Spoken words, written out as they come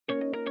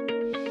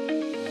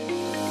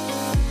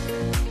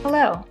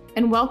Hello,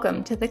 and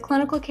welcome to the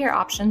Clinical Care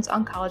Options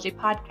Oncology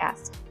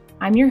Podcast.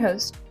 I'm your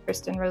host,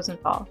 Kristen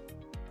Rosenthal.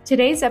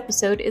 Today's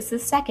episode is the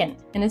second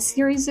in a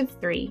series of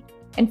 3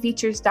 and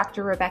features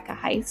Dr. Rebecca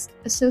Heist,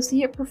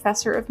 Associate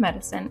Professor of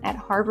Medicine at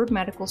Harvard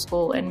Medical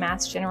School and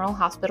Mass General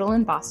Hospital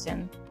in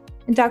Boston,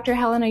 and Dr.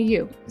 Helena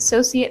Yu,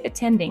 Associate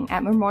Attending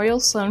at Memorial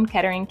Sloan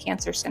Kettering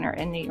Cancer Center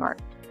in New York.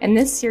 In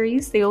this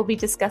series, they will be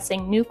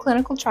discussing new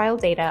clinical trial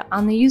data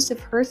on the use of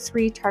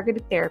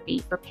HER3-targeted therapy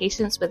for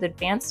patients with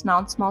advanced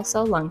non-small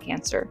cell lung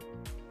cancer,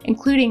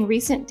 including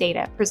recent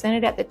data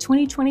presented at the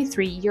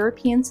 2023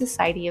 European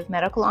Society of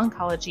Medical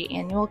Oncology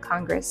Annual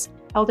Congress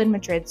held in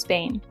Madrid,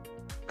 Spain.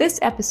 This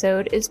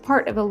episode is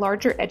part of a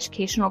larger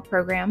educational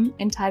program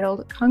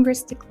entitled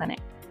Congress to Clinic: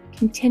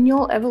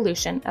 Continual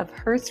Evolution of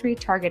HER3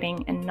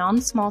 Targeting in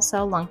Non-Small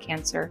Cell Lung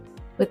Cancer,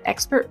 with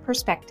expert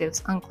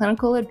perspectives on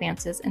clinical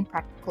advances and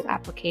practical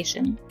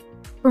application.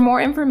 For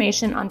more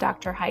information on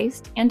Dr.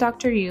 Heist and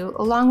Dr. Yu,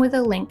 along with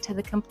a link to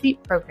the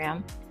complete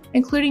program,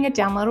 including a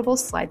downloadable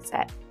slide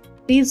set,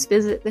 please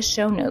visit the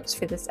show notes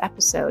for this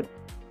episode.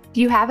 If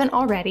you haven't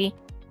already,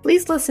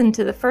 please listen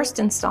to the first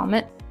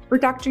installment, where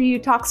Dr. Yu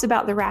talks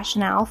about the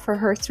rationale for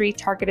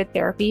HER3-targeted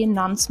therapy in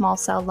non-small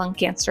cell lung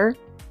cancer.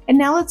 And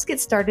now let's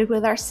get started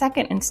with our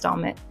second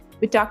installment,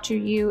 with Dr.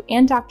 Yu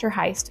and Dr.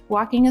 Heist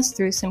walking us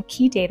through some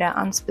key data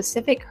on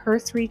specific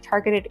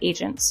HER3-targeted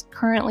agents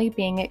currently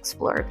being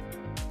explored.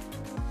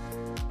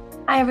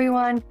 Hi,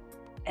 everyone.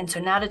 And so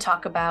now to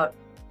talk about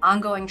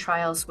ongoing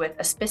trials with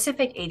a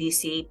specific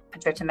ADC,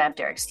 patritumab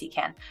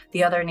deruxtecan.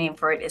 The other name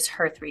for it is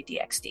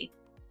HER3-DXd.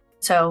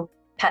 So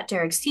pat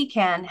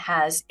deruxtecan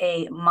has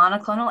a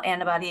monoclonal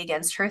antibody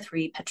against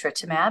HER3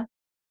 patritumab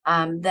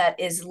that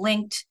is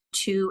linked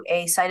to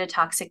a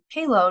cytotoxic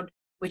payload,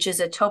 which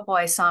is a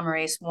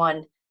topoisomerase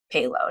 1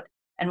 payload.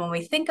 And when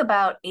we think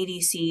about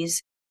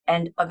ADCs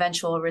and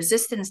eventual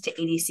resistance to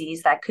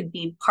ADCs, that could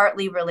be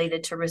partly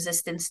related to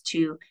resistance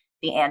to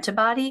the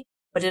antibody,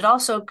 but it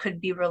also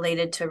could be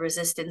related to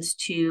resistance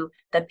to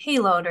the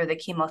payload or the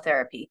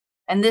chemotherapy.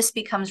 And this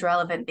becomes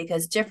relevant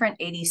because different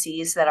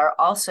ADCs that are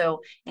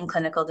also in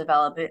clinical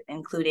development,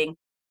 including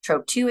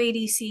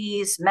TROP2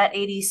 ADCs, MET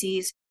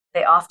ADCs,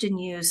 they often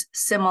use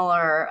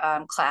similar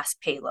class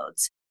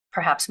payloads.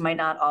 Perhaps might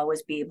not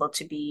always be able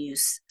to be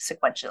used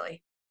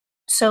sequentially.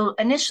 So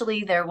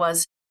initially, there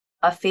was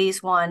a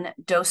phase 1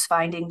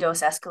 dose-finding,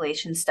 dose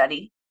escalation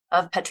study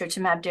of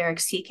patritumab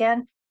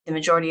deruxtecan. The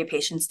majority of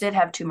patients did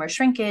have tumor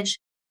shrinkage.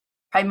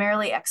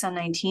 Primarily exon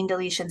 19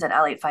 deletions and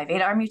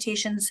L858R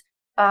mutations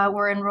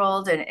were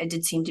enrolled, and it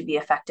did seem to be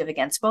effective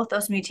against both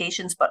those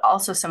mutations, but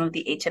also some of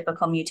the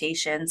atypical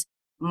mutations.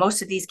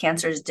 Most of these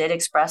cancers did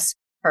express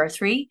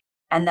HER3,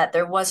 and that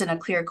there wasn't a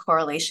clear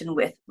correlation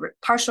with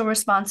partial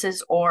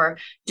responses or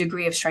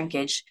degree of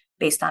shrinkage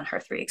based on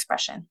HER3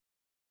 expression.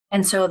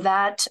 And so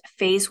that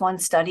phase 1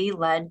 study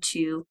led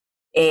to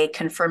a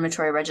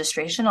confirmatory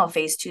registrational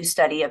phase 2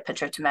 study of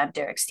patritumab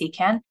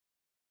deruxtecan,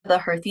 the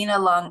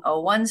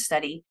HERTHENA-Lung-01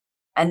 study.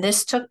 And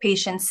this took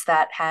patients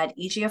that had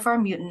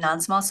EGFR mutant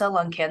non-small cell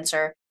lung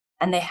cancer,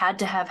 and they had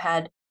to have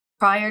had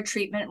prior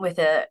treatment with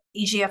a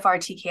EGFR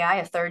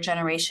TKI, a third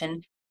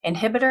generation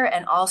inhibitor,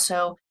 and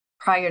also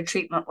prior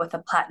treatment with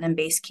a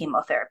platinum-based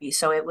chemotherapy.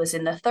 So it was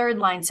in the third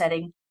line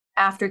setting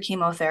after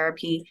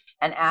chemotherapy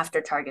and after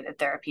targeted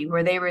therapy,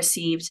 where they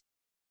received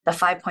the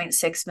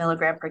 5.6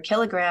 milligram per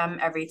kilogram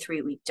every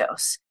 3-week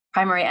dose.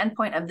 Primary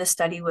endpoint of this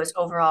study was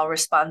overall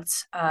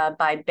response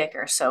by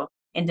BICR, so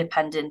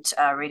independent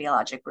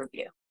radiologic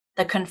review.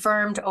 The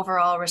confirmed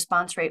overall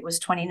response rate was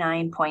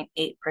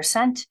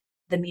 29.8%.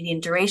 The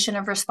median duration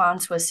of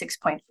response was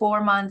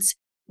 6.4 months,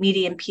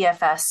 median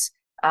PFS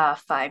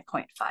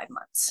 5.5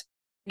 months.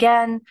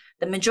 Again,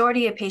 the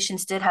majority of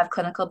patients did have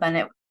clinical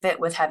benefit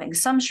with having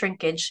some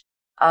shrinkage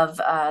of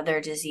their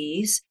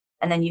disease.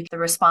 And then the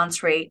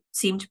response rate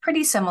seemed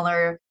pretty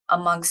similar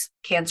amongst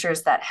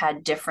cancers that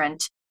had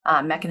different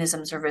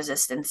mechanisms of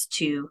resistance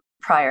to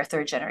prior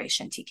third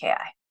generation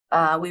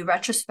TKI. We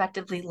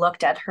retrospectively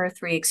looked at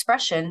HER3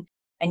 expression,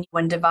 and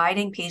when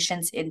dividing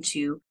patients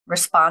into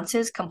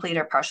responses, complete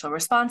or partial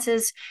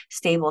responses,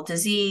 stable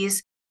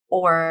disease,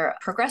 or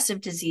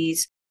progressive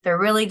disease, there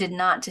really did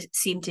not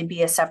seem to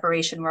be a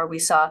separation where we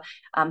saw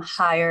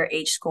higher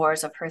H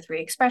scores of HER3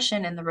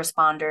 expression in the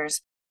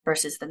responders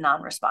versus the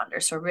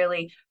non-responders. So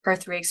really,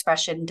 HER3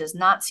 expression does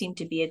not seem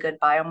to be a good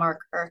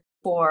biomarker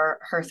for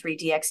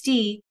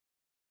HER3-DXd.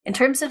 In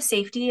terms of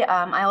safety,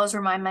 I always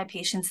remind my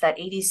patients that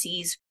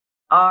ADCs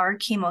are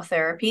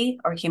chemotherapy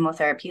or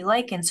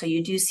chemotherapy-like, and so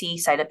you do see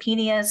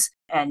cytopenias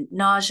and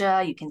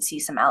nausea. You can see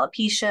some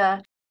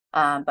alopecia,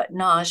 but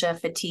nausea,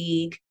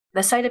 fatigue. The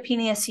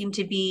cytopenias seem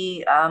to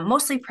be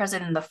mostly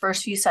present in the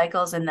first few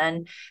cycles and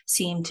then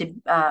seem to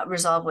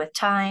resolve with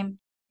time.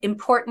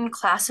 Important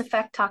class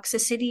effect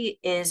toxicity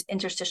is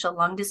interstitial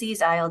lung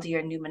disease, ILD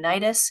or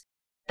pneumonitis.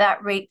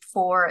 That rate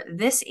for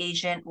this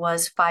agent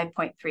was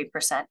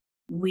 5.3%.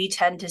 We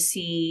tend to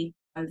see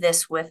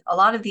this with a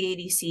lot of the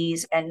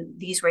ADCs, and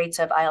these rates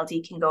of ILD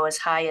can go as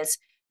high as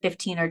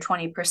 15 or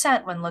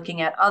 20% when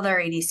looking at other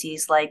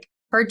ADCs like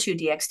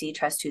HER2-DXd,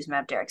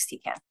 trastuzumab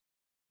deruxtecan.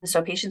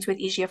 So patients with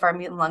EGFR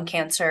mutant lung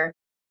cancer,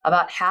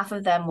 about half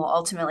of them will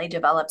ultimately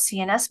develop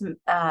CNS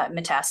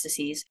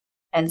metastases.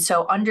 And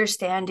so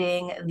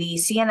understanding the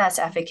CNS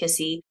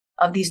efficacy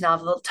of these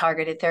novel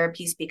targeted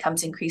therapies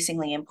becomes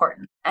increasingly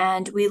important.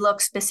 And we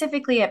look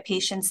specifically at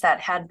patients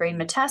that had brain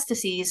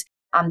metastases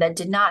that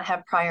did not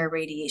have prior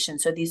radiation.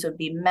 So these would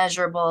be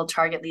measurable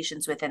target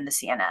lesions within the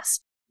CNS,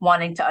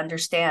 wanting to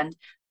understand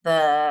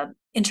the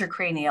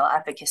intracranial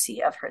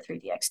efficacy of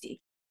HER3-DXd.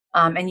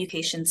 And you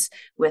patients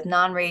with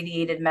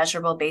non-radiated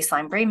measurable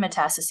baseline brain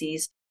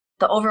metastases,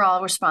 the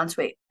overall response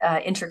rate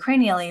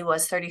intracranially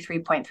was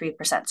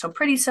 33.3%. So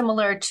pretty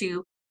similar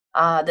to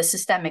the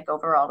systemic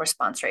overall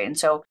response rate. And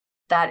so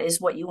that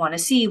is what you want to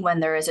see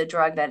when there is a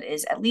drug that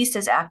is at least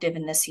as active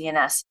in the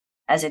CNS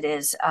as it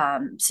is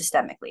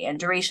systemically. And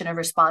duration of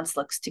response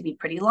looks to be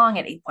pretty long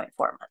at 8.4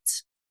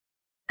 months.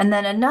 And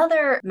then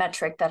another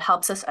metric that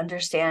helps us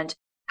understand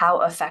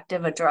how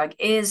effective a drug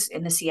is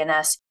in the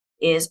CNS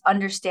is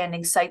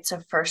understanding sites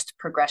of first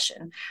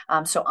progression.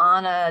 So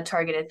on a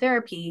targeted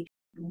therapy,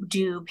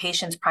 do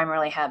patients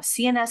primarily have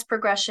CNS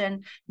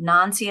progression,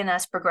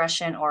 non-CNS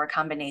progression, or a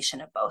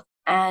combination of both?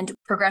 And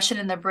progression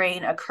in the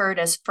brain occurred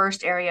as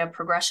first area of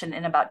progression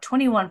in about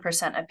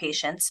 21% of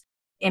patients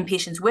in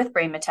patients with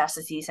brain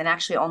metastases, and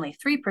actually only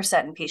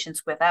 3% in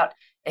patients without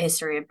a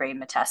history of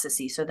brain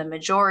metastases. So the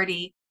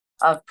majority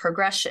of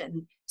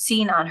progression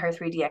seen on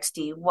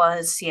HER3-DXd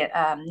was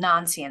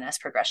non-CNS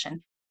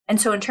progression.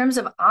 And so in terms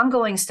of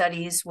ongoing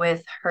studies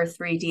with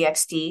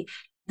HER3-DXd,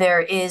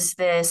 there is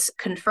this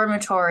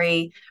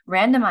confirmatory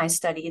randomized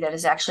study that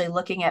is actually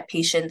looking at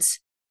patients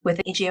with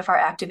EGFR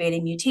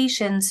activating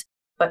mutations,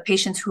 but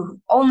patients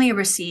who only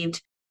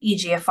received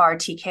EGFR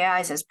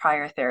TKIs as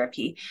prior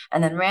therapy,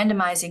 and then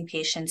randomizing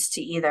patients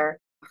to either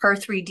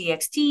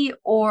HER3-DXd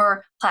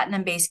or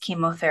platinum-based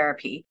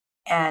chemotherapy.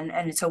 And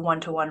it's a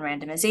one-to-one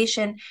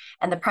randomization.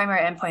 And the primary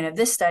endpoint of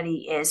this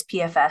study is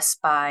PFS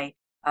by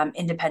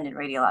independent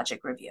radiologic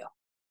review.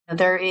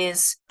 There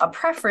is a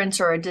preference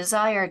or a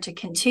desire to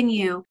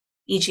continue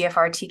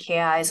EGFR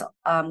TKIs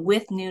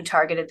with new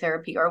targeted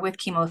therapy or with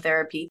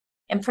chemotherapy,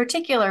 in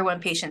particular when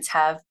patients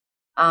have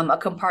a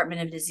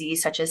compartment of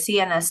disease such as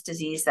CNS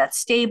disease that's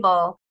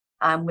stable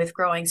with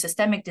growing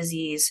systemic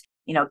disease.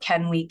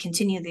 Can we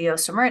continue the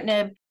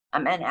osimertinib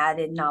and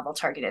added novel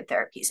targeted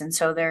therapies? And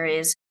so there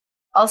is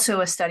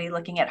also a study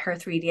looking at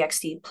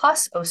HER3-DXd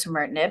plus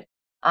osimertinib,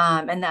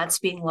 and that's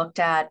being looked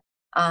at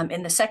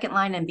in the second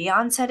line and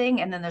beyond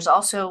setting. And then there's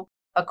also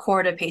a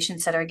cohort of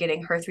patients that are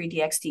getting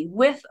HER3-DXd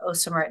with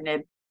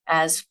osimertinib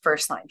as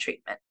first-line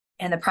treatment,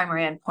 and the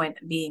primary endpoint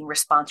being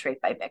response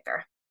rate by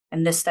BICR.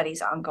 And this study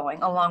is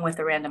ongoing, along with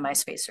the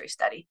randomized phase 3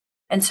 study.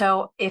 And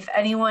so if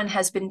anyone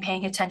has been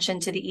paying attention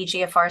to the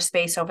EGFR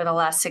space over the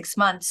last 6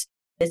 months,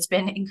 it's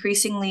been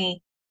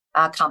increasingly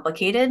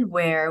complicated,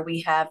 where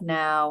we have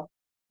now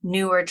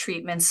newer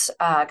treatments,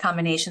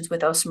 combinations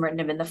with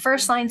osimertinib in the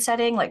first-line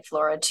setting, like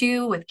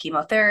FLAURA2 with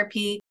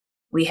chemotherapy.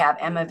 We have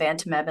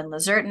amivantamab and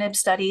lazertinib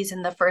studies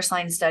in the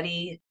first-line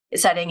study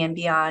setting and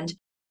beyond.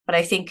 But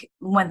I think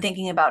when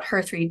thinking about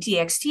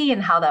HER3-DXd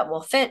and how that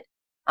will fit,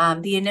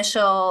 the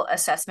initial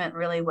assessment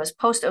really was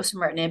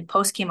post-osimertinib,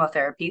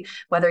 post-chemotherapy,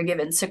 whether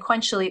given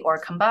sequentially or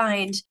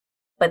combined.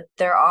 But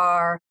there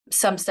are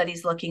some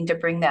studies looking to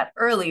bring that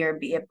earlier,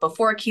 be it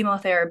before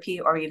chemotherapy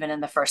or even in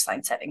the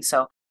first-line setting.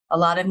 So a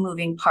lot of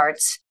moving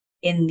parts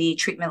in the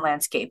treatment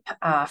landscape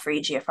for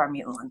EGFR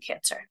mutant lung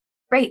cancer.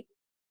 Great.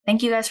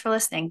 Thank you guys for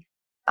listening.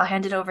 I'll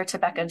hand it over to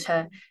Becca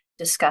to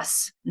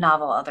discuss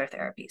novel other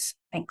therapies.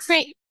 Thanks.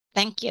 Great.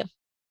 Thank you.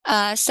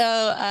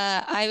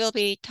 I will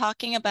be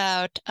talking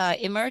about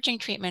emerging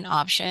treatment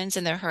options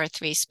in the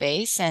HER3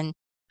 space. And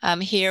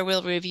here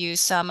we'll review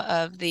some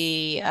of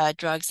the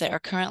drugs that are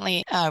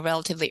currently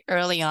relatively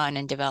early on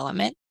in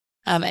development.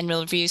 And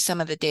we'll review some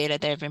of the data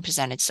that have been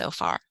presented so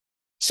far.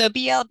 So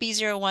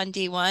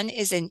BLB01D1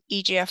 is an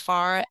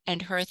EGFR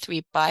and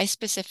HER3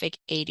 bispecific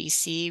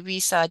ADC. We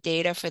saw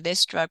data for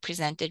this drug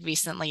presented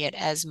recently at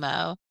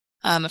ESMO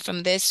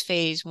from this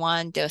phase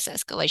 1 dose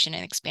escalation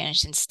and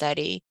expansion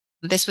study.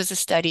 This was a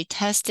study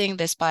testing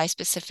this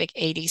bispecific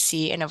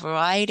ADC in a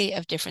variety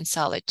of different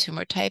solid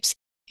tumor types,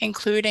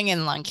 including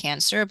in lung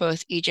cancer,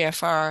 both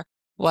EGFR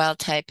wild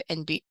type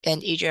and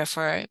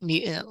EGFR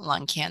mutant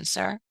lung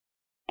cancer.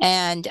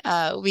 And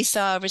we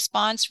saw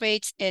response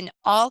rates in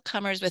all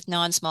comers with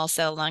non-small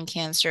cell lung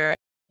cancer.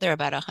 There are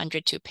about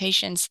 102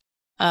 patients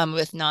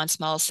with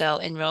non-small cell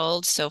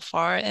enrolled so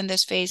far in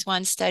this phase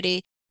 1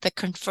 study. The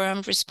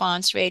confirmed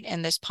response rate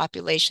in this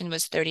population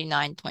was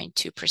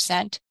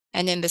 39.2%.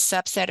 And in the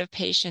subset of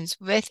patients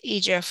with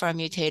EGFR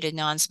mutated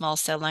non-small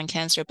cell lung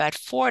cancer, about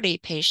 40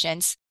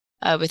 patients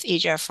with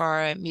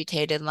EGFR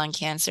mutated lung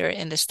cancer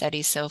in the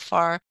study so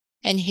far.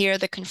 And here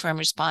the confirmed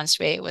response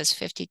rate was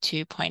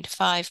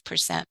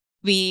 52.5%.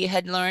 We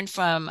had learned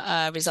from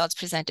results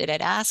presented at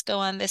ASCO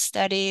on this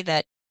study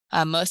that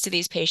most of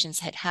these patients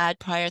had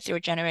prior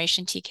third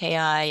generation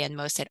TKI, and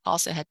most had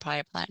also had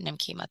prior platinum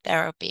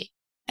chemotherapy.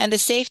 And the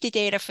safety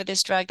data for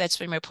this drug that's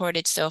been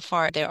reported so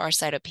far, there are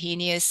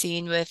cytopenias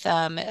seen with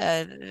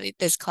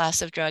this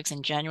class of drugs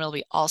in general.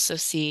 We also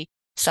see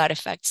side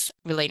effects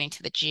relating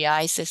to the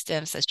GI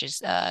system, such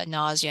as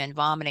nausea and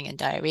vomiting and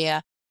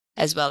diarrhea,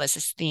 as well as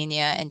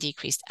asthenia and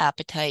decreased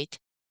appetite.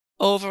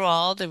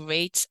 Overall, the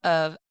rates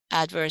of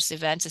adverse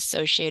events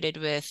associated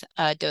with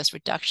dose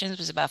reductions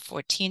was about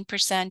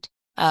 14%.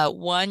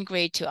 One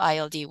grade 2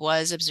 ILD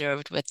was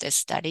observed with this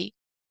study.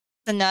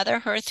 Another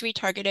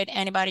HER3-targeted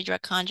antibody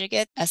drug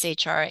conjugate,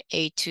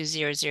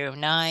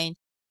 SHR-A2009,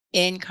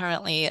 in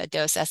currently a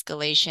dose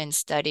escalation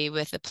study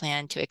with a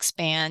plan to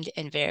expand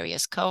in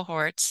various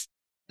cohorts.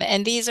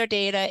 And these are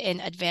data in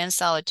advanced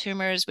solid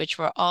tumors, which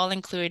were all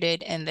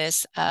included in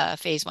this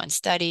phase 1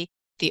 study.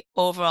 The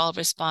overall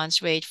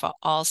response rate for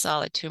all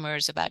solid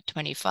tumors about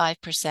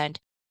 25%.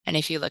 And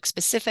if you look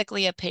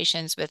specifically at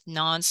patients with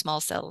non-small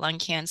cell lung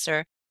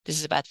cancer, this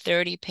is about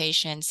 30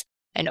 patients,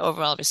 an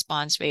overall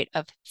response rate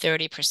of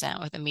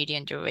 30% with a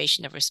median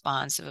duration of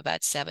response of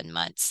about 7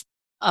 months.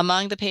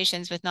 Among the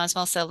patients with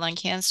non-small cell lung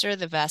cancer,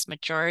 the vast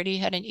majority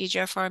had an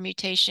EGFR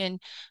mutation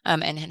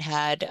and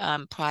had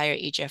prior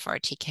EGFR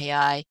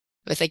TKI,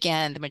 with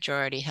again, the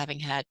majority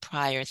having had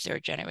prior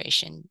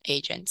third-generation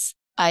agents.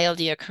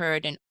 ILD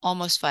occurred in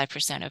almost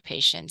 5% of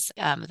patients.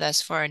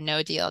 Thus far,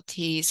 no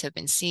DLTs have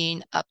been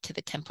seen up to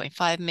the 10.5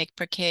 mg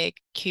per kg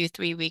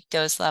Q3 week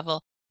dose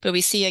level, but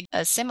we see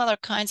a similar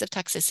kinds of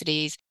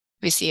toxicities.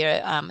 We see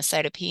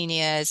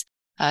cytopenias,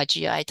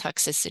 GI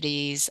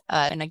toxicities,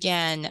 and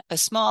again, a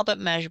small but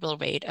measurable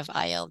rate of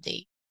ILD.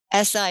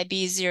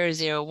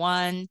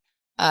 SIB001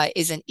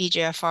 is an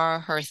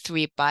EGFR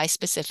HER3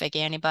 bispecific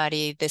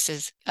antibody. This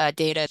is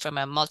data from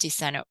a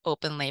multicenter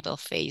open label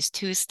phase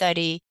 2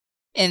 study.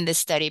 In this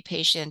study,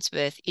 patients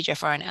with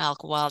EGFR and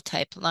ALK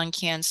wild-type lung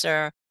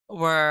cancer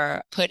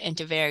were put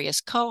into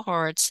various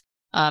cohorts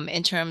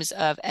in terms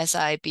of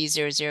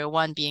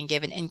SIB001 being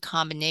given in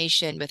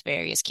combination with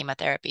various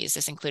chemotherapies.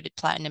 This included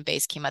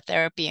platinum-based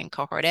chemotherapy in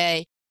cohort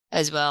A,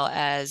 as well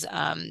as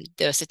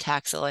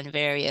docetaxel and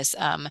various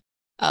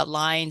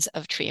lines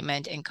of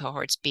treatment in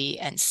cohorts B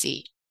and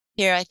C.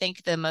 Here, I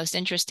think the most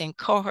interesting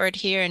cohort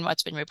here and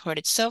what's been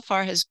reported so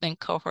far has been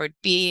cohort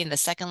B in the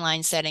second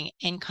line setting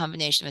in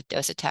combination with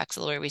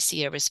docetaxel, where we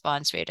see a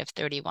response rate of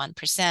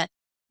 31%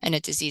 and a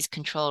disease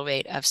control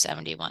rate of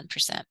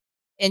 71%.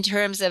 In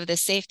terms of the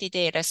safety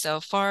data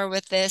so far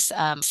with this,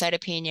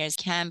 cytopenias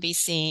can be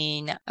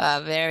seen,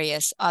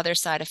 various other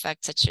side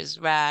effects such as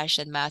rash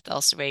and mouth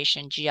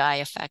ulceration, GI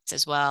effects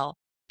as well.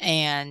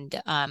 And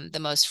the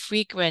most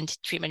frequent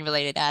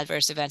treatment-related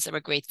adverse events that were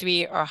grade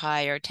 3 or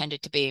higher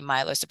tended to be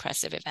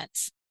myelosuppressive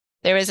events.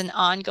 There is an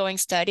ongoing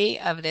study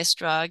of this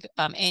drug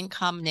in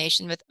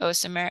combination with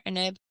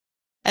osimertinib.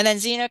 And then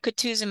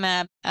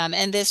zenocutuzumab,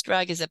 and this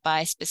drug is a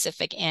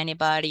bispecific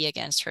antibody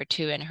against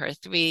HER2 and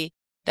HER3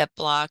 that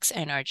blocks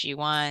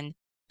NRG1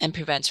 and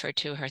prevents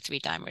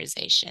HER2-HER3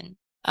 dimerization.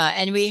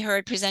 And we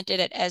heard presented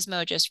at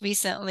ESMO just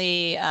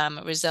recently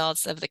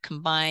results of the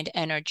combined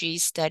NRG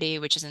study,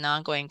 which is an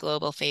ongoing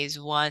global phase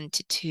 1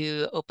 to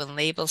 2 open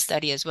label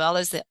study, as well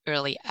as the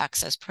early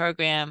access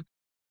program,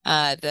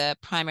 the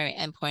primary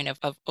endpoint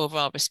of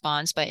overall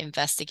response by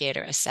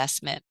investigator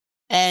assessment.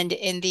 And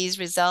in these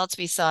results,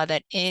 we saw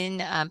that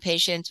in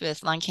patients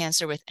with lung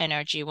cancer with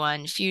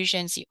NRG1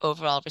 fusions, the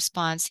overall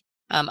response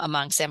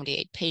among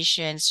 78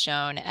 patients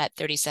shown at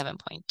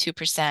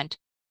 37.2%,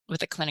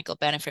 with a clinical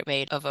benefit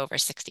rate of over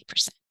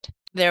 60%.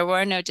 There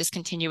were no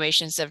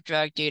discontinuations of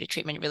drug due to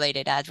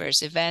treatment-related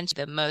adverse events.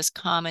 The most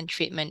common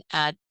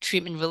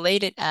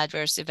treatment-related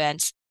adverse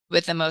events,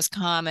 with the most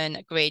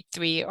common grade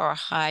 3 or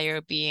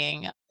higher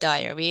being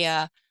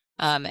diarrhea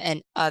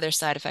and other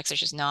side effects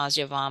such as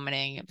nausea,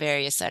 vomiting,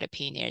 various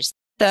cytopenias.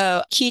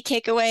 So key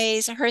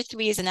takeaways: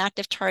 HER3 is an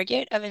active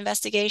target of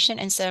investigation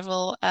in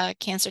several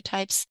cancer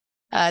types.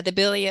 The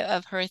ability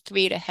of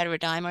HER3 to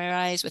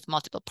heterodimerize with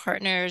multiple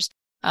partners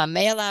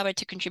may allow it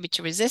to contribute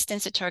to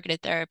resistance to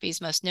targeted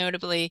therapies, most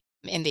notably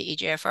in the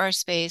EGFR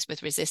space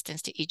with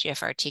resistance to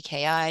EGFR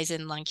TKIs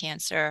in lung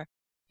cancer.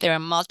 There are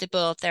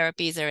multiple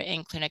therapies that are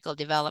in clinical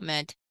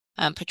development.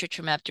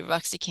 Patritumab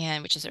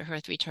deruxtecan, which is a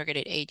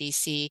HER3-targeted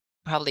ADC,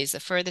 probably is the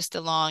furthest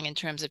along in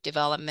terms of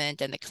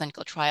development and the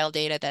clinical trial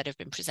data that have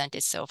been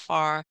presented so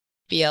far.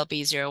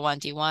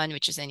 BLB01D1,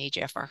 which is an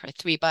EGFR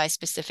HER3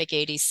 bispecific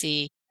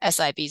ADC,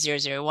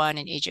 SIB001,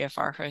 an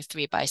EGFR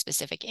HER3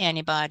 bispecific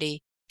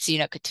antibody,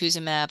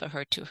 zenocutuzumab, a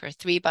HER2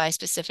 HER3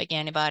 bispecific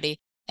antibody,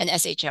 and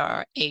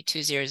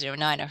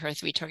SHR-A2009, a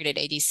HER3-targeted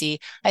ADC.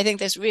 I think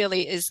this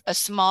really is a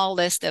small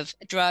list of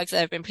drugs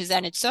that have been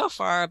presented so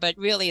far, but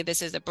really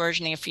this is a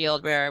burgeoning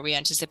field where we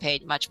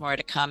anticipate much more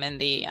to come in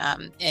the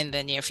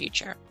near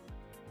future.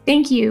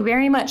 Thank you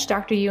very much,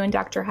 Dr. Yu and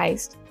Dr.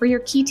 Heist, for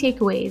your key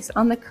takeaways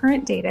on the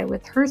current data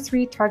with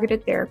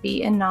HER3-targeted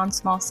therapy in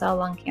non-small cell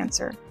lung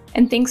cancer.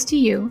 And thanks to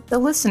you, the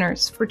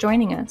listeners, for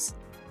joining us.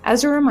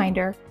 As a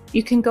reminder,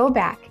 you can go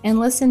back and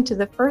listen to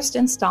the first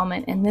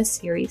installment in this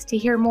series to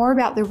hear more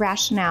about the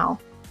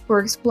rationale for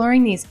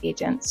exploring these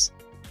agents.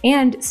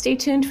 And stay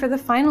tuned for the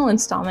final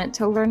installment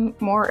to learn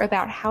more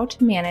about how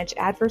to manage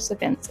adverse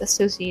events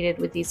associated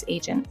with these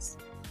agents.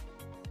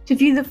 To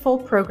view the full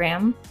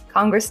program,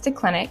 Congress to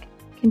Clinic,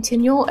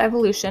 Continual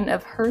Evolution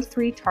of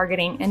HER3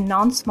 Targeting in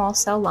Non-Small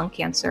Cell Lung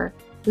Cancer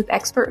with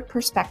expert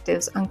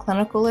perspectives on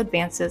clinical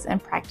advances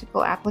and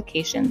practical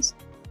applications,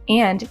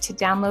 and to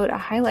download a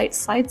highlight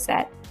slide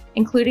set,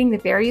 including the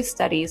various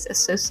studies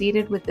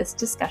associated with this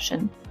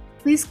discussion,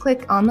 please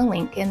click on the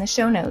link in the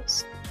show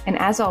notes. And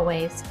as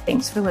always,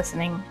 thanks for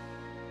listening.